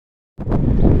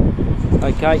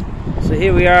Okay, so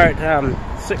here we are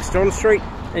at 6 John Street.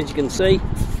 As you can see,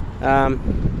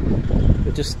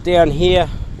 we're just down here.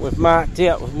 We've marked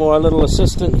out with my little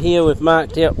assistant here, we've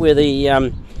marked out where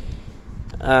the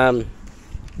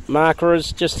marker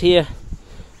is just here.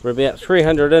 We're about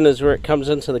 300 in is where it comes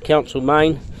into the council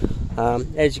main.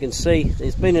 As you can see,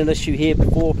 there's been an issue here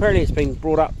before. Apparently it's been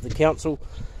brought up to the council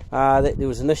that there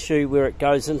was an issue where it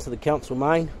goes into the council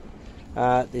main.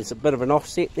 There's a bit of an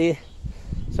offset there.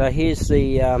 So here's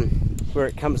the where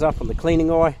it comes up on the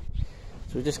cleaning eye.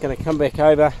 So we're just going to come back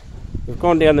over. We've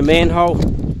gone down the manhole,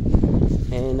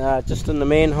 and just in the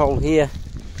manhole here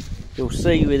you'll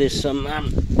see where there's some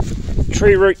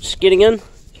tree roots getting in.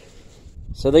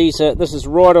 So this is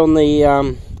right on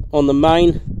the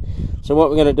main. So what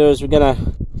we're going to do is we're going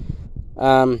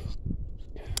to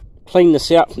clean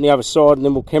this out from the other side, and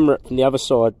then we'll camera it from the other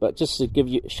side. But just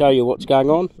to show you what's going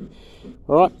on.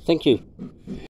 All right, thank you.